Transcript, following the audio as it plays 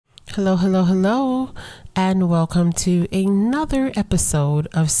Hello, hello, hello, and welcome to another episode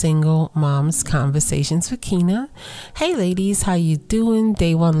of Single Moms Conversations with Kina. Hey ladies, how you doing?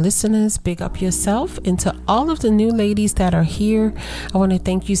 Day one listeners, big up yourself. And to all of the new ladies that are here, I want to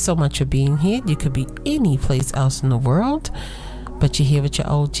thank you so much for being here. You could be any place else in the world, but you're here with your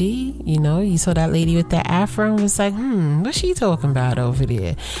OG. You know, you saw that lady with that afro and was like, what's she talking about over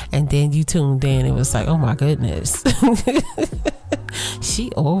there? And then you tuned in and was like, oh my goodness.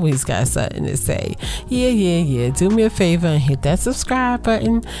 She always got something to say. Yeah. Do me a favor and hit that subscribe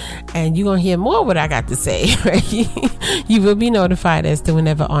button, and you're gonna hear more of what I got to say, right? You will be notified as to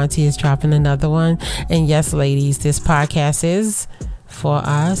whenever Auntie is dropping another one. And yes, ladies, this podcast is for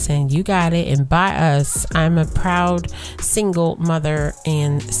us, and you got it. And by us, I'm a proud single mother,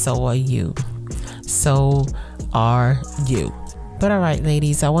 and so are you. So are you. But all right,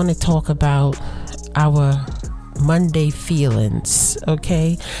 ladies, I want to talk about our Monday feelings,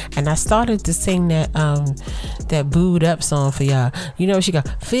 okay? And I started to sing that booed up song for y'all. You know, she got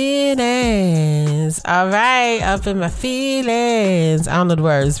feelings, all right, up in my feelings. I don't know the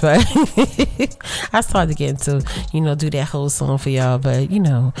words, but I started getting to, do that whole song for y'all. But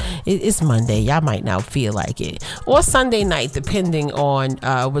it's Monday, y'all might not feel like it, or Sunday night, depending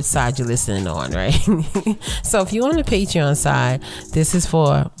on which side you're listening on, right? So if you're on the Patreon side, this is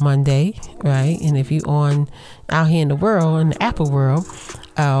for Monday, right? And if you're on out here in the world, in the Apple world,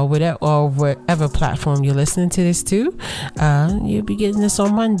 whatever platform you're listening to this to, you'll be getting this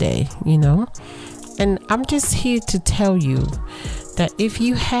on Monday, And I'm just here to tell you that if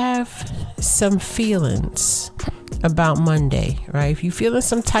you have some feelings about Monday, right? If you're feeling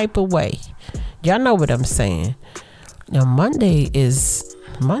some type of way, y'all know what I'm saying. Now, Monday's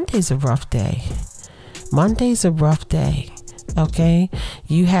a rough day. Monday's a rough day. Okay,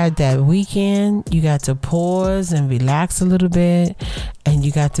 you had that weekend, you got to pause and relax a little bit, and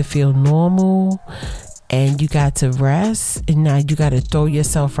you got to feel normal, and you got to rest, and now you got to throw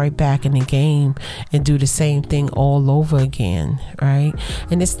yourself right back in the game and do the same thing all over again, right?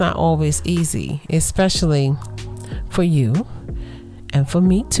 And it's not always easy, especially for you and for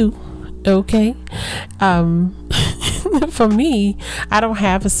me too. Okay. For me, I don't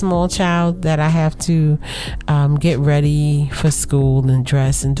have a small child that I have to get ready for school and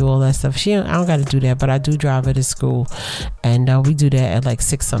dress and do all that stuff. I don't got to do that, but I do drive her to school, and we do that at like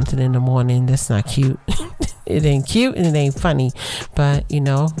 6 something in the morning. That's not cute. It ain't cute and it ain't funny, but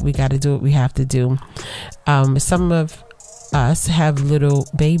we got to do what we have to do. Some of us have little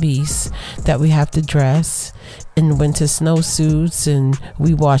babies that we have to dress in winter snowsuits, and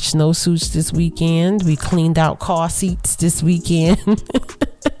we washed snowsuits this weekend. We cleaned out car seats this weekend.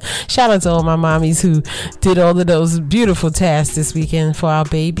 Shout out to all my mommies who did all of those beautiful tasks this weekend for our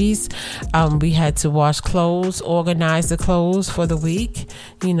babies. We had to wash clothes, organize the clothes for the week.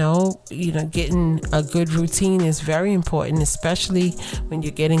 Getting a good routine is very important, especially when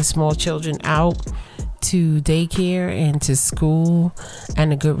you're getting small children out to daycare and to school.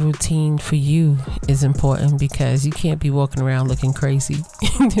 And a good routine for you is important, because you can't be walking around looking crazy.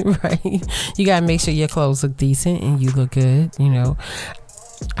 Right? You gotta make sure your clothes look decent and you look good.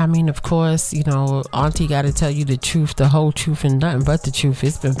 I mean, of course, Auntie got to tell you the truth, the whole truth, and nothing but the truth.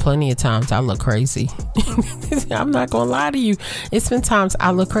 It's been plenty of times I look crazy. I'm not gonna lie to you. It's been times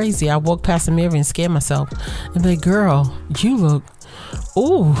I look crazy. I walk past the mirror and scare myself and be like, girl, you look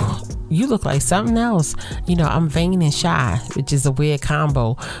like something else. I'm vain and shy, which is a weird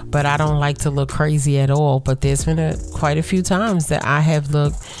combo, but I don't like to look crazy at all. But there's been quite a few times that I have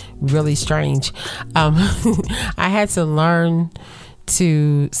looked really strange. I had to learn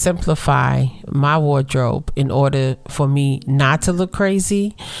to simplify my wardrobe in order for me not to look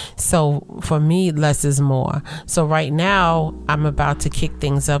crazy. So for me, less is more. So right now, I'm about to kick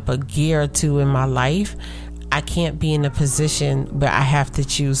things up a gear or two in my life. I can't be in a position where I have to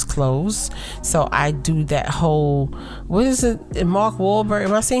choose clothes. So I do that whole, what is it? Mark Wahlberg.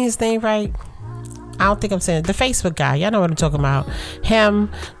 Am I saying his name right? I don't think I'm saying it. The Facebook guy. Y'all know what I'm talking about.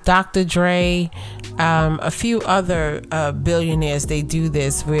 Him, Dr. Dre, a few other billionaires, they do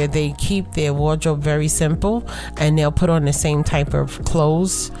this where they keep their wardrobe very simple and they'll put on the same type of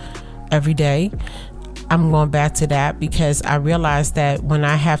clothes every day. I'm going back to that because I realized that when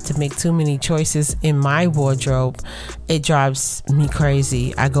I have to make too many choices in my wardrobe, it drives me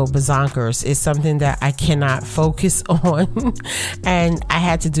crazy. I go bazonkers. It's something that I cannot focus on. And I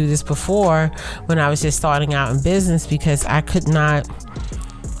had to do this before when I was just starting out in business, because I could not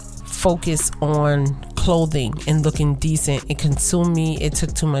focus on clothing and looking decent. It consumed me. It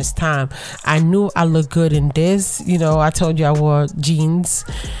took too much time. I knew I looked good in this. I told you I wore jeans,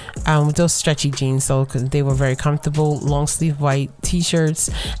 those stretchy jeans, so because they were very comfortable, long sleeve white t-shirts,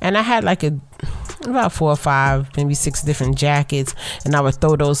 and I had like about 4 or 5, maybe 6 different jackets, and I would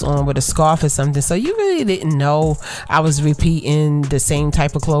throw those on with a scarf or something. So you really didn't know I was repeating the same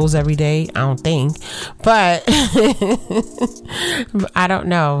type of clothes every day. I don't think, but I don't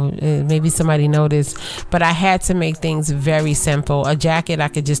know. Maybe somebody noticed, but I had to make things very simple. A jacket I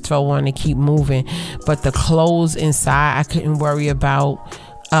could just throw on and keep moving, but the clothes inside I couldn't worry about.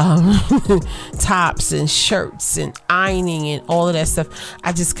 Tops and shirts and ironing and all of that stuff.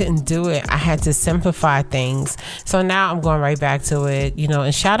 I just couldn't do it. I had to simplify things. So now I'm going right back to it,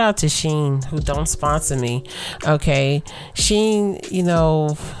 and shout out to Shein, who don't sponsor me. Okay. Shein,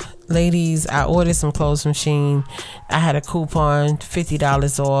 ladies, I ordered some clothes from Shein. I had a coupon,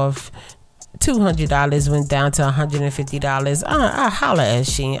 $50 off. $200 went down to $150. I holla at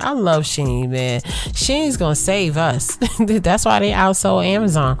Shein. I love Shein, man. Shein's gonna save us. That's why they outsold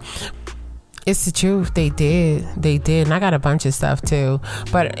Amazon. It's the truth. They did. And I got a bunch of stuff too,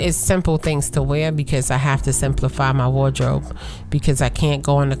 but it's simple things to wear because I have to simplify my wardrobe, because I can't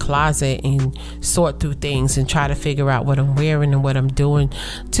go in the closet and sort through things and try to figure out what I'm wearing and what I'm doing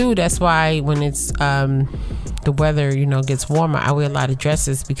too. That's why when it's the weather gets warmer, I wear a lot of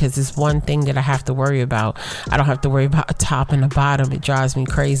dresses, because it's one thing that I have to worry about. I don't have to worry about a top and a bottom. It drives me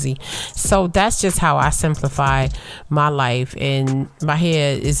crazy. So that's just how I simplify my life. And my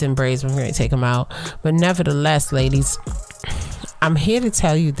hair is in braids. I'm going to take them out, but nevertheless, ladies, I'm here to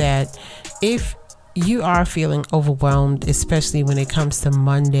tell you that if you are feeling overwhelmed, especially when it comes to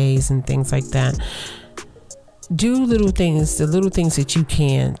Mondays and things like that, do the little things that you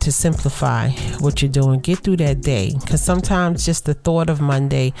can to simplify what you're doing. Get through that day, because sometimes just the thought of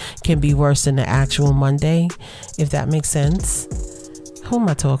Monday can be worse than the actual Monday, if that makes sense. Who am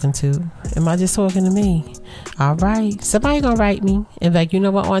I talking to? Am I just talking to me? All right. Somebody gonna write me and like, you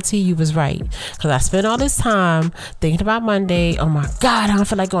know what, Auntie, you was right. Because I spent all this time thinking about Monday. Oh my God, I don't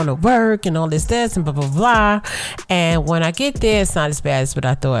feel like going to work and all this and blah, blah, blah. And when I get there, it's not as bad as what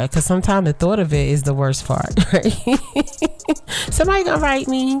I thought. Because sometimes the thought of it is the worst part, right? Somebody gonna write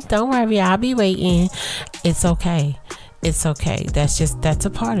me. Don't worry, I'll be waiting. It's okay. It's okay. That's a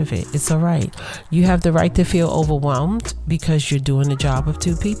part of it. It's all right. You have the right to feel overwhelmed because you're doing the job of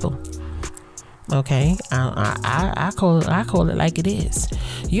 2 people. Okay, I call it like it is.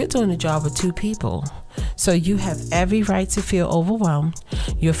 You're doing the job of 2 people, so you have every right to feel overwhelmed.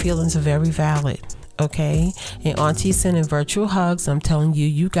 Your feelings are very valid. Okay, and Auntie sending virtual hugs. I'm telling you,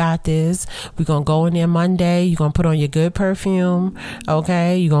 you got this. We're gonna go in there Monday. You're gonna put on your good perfume.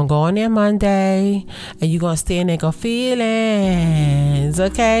 Okay, you're gonna go in there Monday, and you're gonna stand there and go, feelings.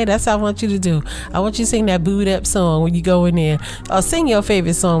 Okay, that's what I want you to do. I want you to sing that booed up song when you go in there, or sing your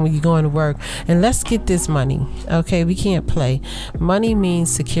favorite song when you're going to work. And let's get this money. Okay, we can't play. Money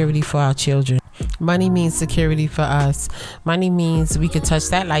means security for our children. Money means security for us. Money means we could touch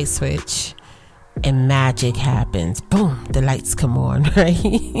that light switch and magic happens. Boom, the lights come on, right?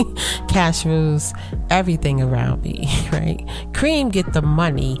 Cash rules everything around me, right? Cream get the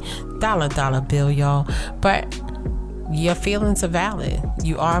money, dollar bill, y'all. But your feelings are valid.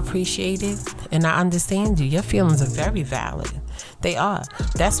 You are appreciated, and I understand you. Your feelings are very valid. They are.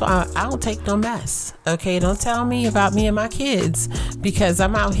 That's why I don't take no mess. Okay, don't tell me about me and my kids, because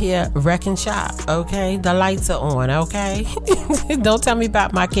I'm out here wrecking shop. Okay, the lights are on. Okay, don't tell me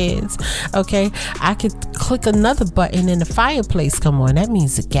about my kids. Okay, I could click another button and the fireplace come on. That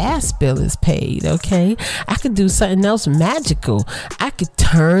means the gas bill is paid. Okay, I could do something else magical. I could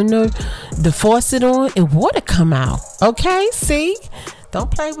turn the faucet on and water come out. Okay, see. Don't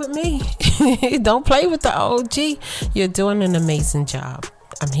play with me. Don't play with the OG. You're doing an amazing job.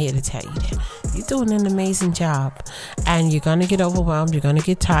 I'm here to tell you that. You're doing an amazing job. And you're going to get overwhelmed. You're going to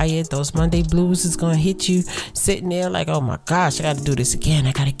get tired. Those Monday blues is going to hit you sitting there like, oh my gosh, I got to do this again.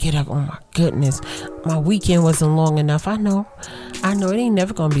 I got to get up. Oh my goodness. My weekend wasn't long enough. I know. It ain't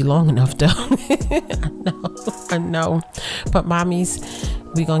never going to be long enough though. I know. But mommies,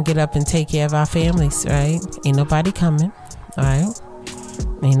 we going to get up and take care of our families, right? Ain't nobody coming. All right.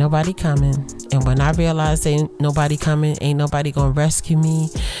 Ain't nobody coming. And when I realize ain't nobody coming, ain't nobody gonna rescue me,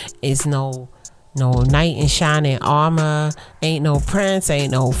 it's no knight in shining armor, ain't no prince,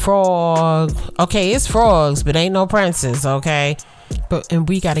 ain't no frog. Okay, it's frogs, but ain't no princes. Okay, and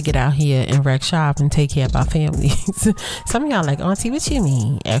we got to get out here and wreck shop and take care of our families. Some of y'all like, Auntie, what you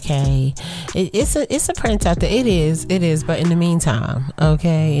mean? Okay, it's a prince out there. It is. But in the meantime,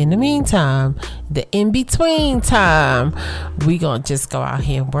 the in between time, we gonna just go out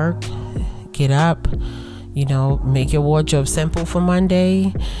here and work, it up. Make your wardrobe simple for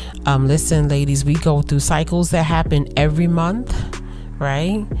Monday. Listen, ladies, we go through cycles that happen every month,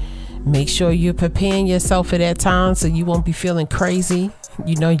 right? Make sure you're preparing yourself for that time so you won't be feeling crazy.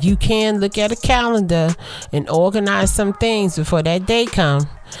 You can look at a calendar and organize some things before that day come,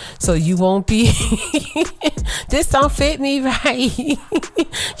 so you won't be this don't fit me right.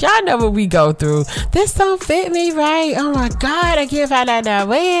 Y'all know what we go through. This don't fit me right. Oh my God, I can't find out that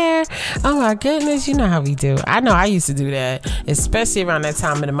where. Oh my goodness, you know how we do. I know I used to do that, especially around that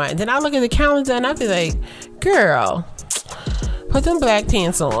time of the month. And then I look at the calendar and I be like, girl, put them black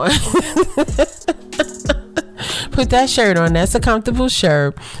pants on. Put that shirt on. That's a comfortable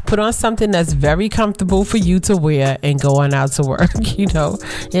shirt. Put on something that's very comfortable for you to wear and go on out to work.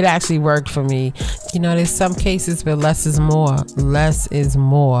 It actually worked for me. There's some cases where less is more. Less is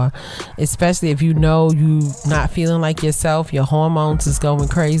more. Especially if you not feeling like yourself, your hormones is going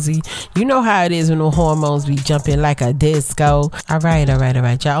crazy. You know how it is when the hormones be jumping like a disco. All right.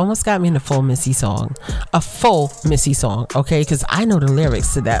 Y'all almost got me in a full Missy song. A full Missy song, okay? Because I know the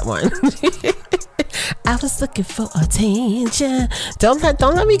lyrics to that one. I was looking for attention. Don't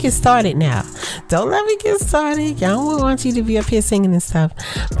let me get started now. Don't let me get started. Y'all don't want you to be up here singing and stuff.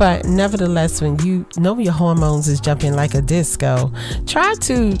 But nevertheless, when you know your hormones is jumping like a disco, try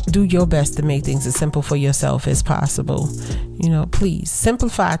to do your best to make things as simple for yourself as possible. Please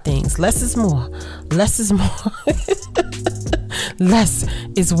simplify things. Less is more. Less is more. Less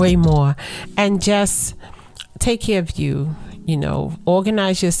is way more. And just take care of you.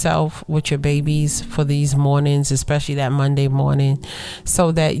 Organize yourself with your babies for these mornings, especially that Monday morning,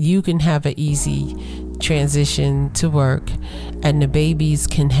 so that you can have an easy transition to work and the babies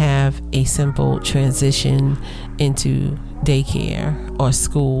can have a simple transition into daycare or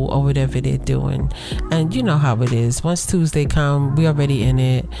school or whatever they're doing. And you know how it is. Once Tuesday come, we already in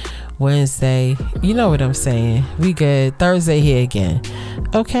it. Wednesday, you know what I'm saying. We good. Thursday here again.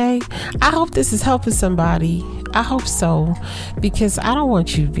 Okay? I hope this is helping somebody. I hope so, because I don't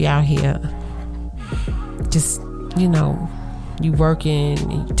want you to be out here just, you working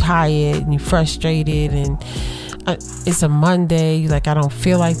and you tired and you frustrated and it's a Monday, you're like, I don't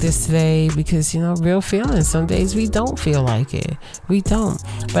feel like this today, because real feelings, some days we don't feel like it. We don't.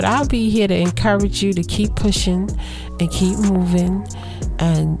 But I'll be here to encourage you to keep pushing and keep moving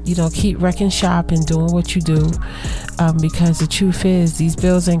and keep wrecking shop and doing what you do, because the truth is these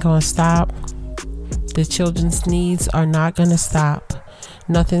bills ain't gonna stop. The children's needs are not going to stop.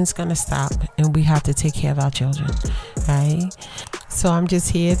 Nothing's going to stop. And we have to take care of our children. Right? So I'm just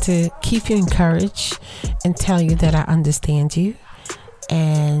here to keep you encouraged and tell you that I understand you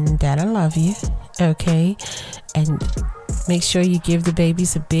and that I love you. Okay? And make sure you give the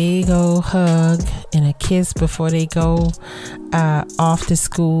babies a big old hug and a kiss before they go off to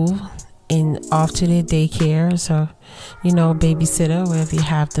school and off to their daycare. So, babysitter, wherever you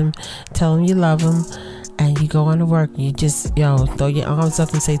have them, tell them you love them, and you go on to work. You just, throw your arms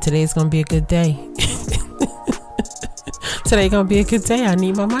up and say, today's going to be a good day. Today's going to be a good day. I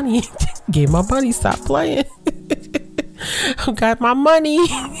need my money. Give my money. Stop playing. I got my money.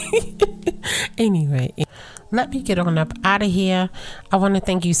 Anyway, let me get on up out of here. I want to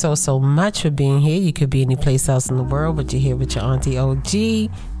thank you so much for being here. You could be any place else in the world, but you're here with your Auntie OG.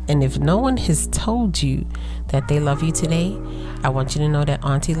 And if no one has told you that they love you today, I want you to know that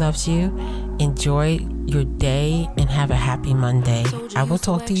Auntie loves you. Enjoy your day and have a happy Monday. I will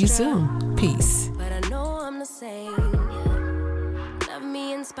talk to you soon. Peace. But I know I'm the same. Love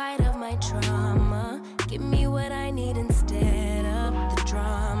me in spite of my trauma. Give me what I need instead of the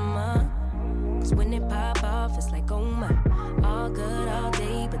drama. 'Cause when it pop off, it's like, oh my. All good all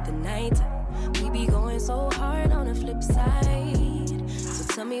day, but the night we be going so hard on the flip side.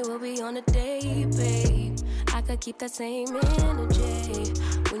 Tell me we'll be on a day, babe. I could keep that same energy.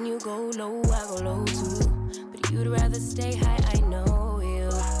 When you go low, I go low too. But you'd rather stay high, I know you.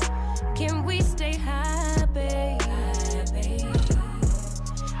 Can we stay high, babe?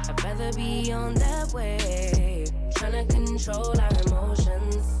 I'd rather be on that way. Trying to control our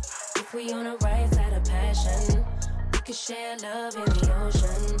emotions. If we on the right side of passion, we could share love in the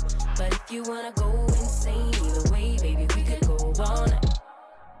ocean. But if you wanna go insane either way, baby, we could go all night.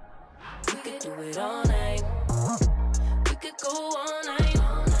 We could do it all night. We could go all night,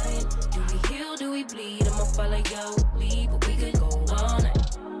 all night. Do we heal, do we bleed? I'ma follow your lead, but we could go all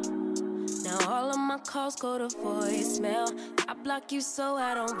night. Now all of my calls go to voicemail. I block you so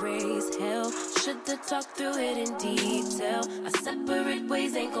I don't raise hell. Should've talked through it in detail. Our separate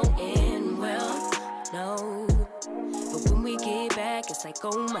ways ain't gon' end well, no. But when we get back, it's like,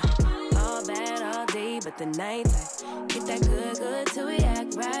 oh my. All bad all day, but the night I get that good till we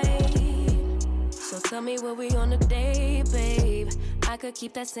act right. Tell me what we on a day, babe. I could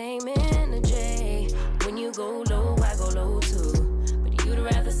keep that same energy. When you go low, I go low too. But you'd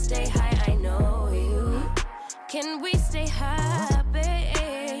rather stay high, I know you. Can we stay high,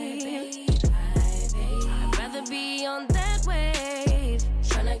 babe? I'd rather be on that wave.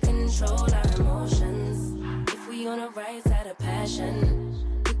 Tryna control our emotions. If we on a right side of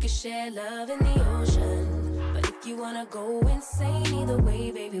passion, we could share love in the ocean. But if you wanna go insane either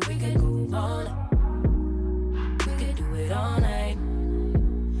way, baby, we could go on. Do it all night.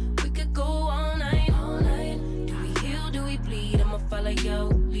 We could go all night, all night. Do we heal, do we bleed? I'ma follow your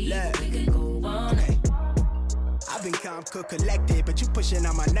lead. We could go all night. I've been calm, cool, collected, but you pushing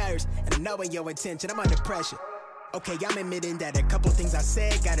on my nerves. And I'm knowing your intention, I'm under pressure. Okay, I'm admitting that a couple things I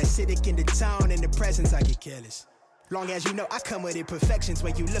said got acidic in the tone and the presence, I get careless. Long as you know I come with imperfections.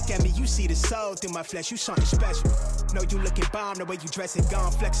 When you look at me, you see the soul through my flesh. You something special. Know you looking bomb, the way you dress it,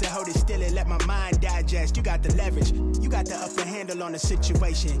 gone flex it, hold it still and let my mind digest. You got the leverage, you got the upper handle on the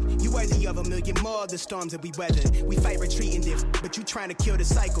situation. You worthy of a million more of the storms that we weathered. We fight retreating this, but you trying to kill the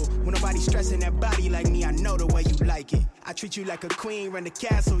cycle. When nobody's stressing that body like me, I know the way you like it. I treat you like a queen, run the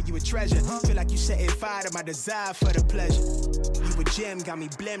castle, you a treasure. Feel like you setting fire to my desire for the pleasure. You a gem, got me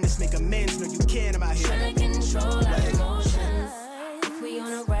blim, let's make amends. Know you can, I'm out here trying to control our emotions. If we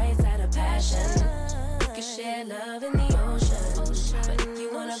on the right side of passion, we can share love in the ocean. But if you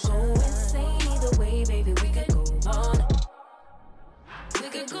wanna go insane either way, baby, we could go on. We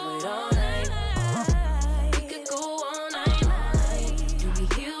could go all night. We could go all night. Do we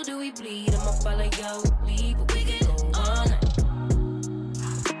heal, do we bleed? I'ma follow your lead.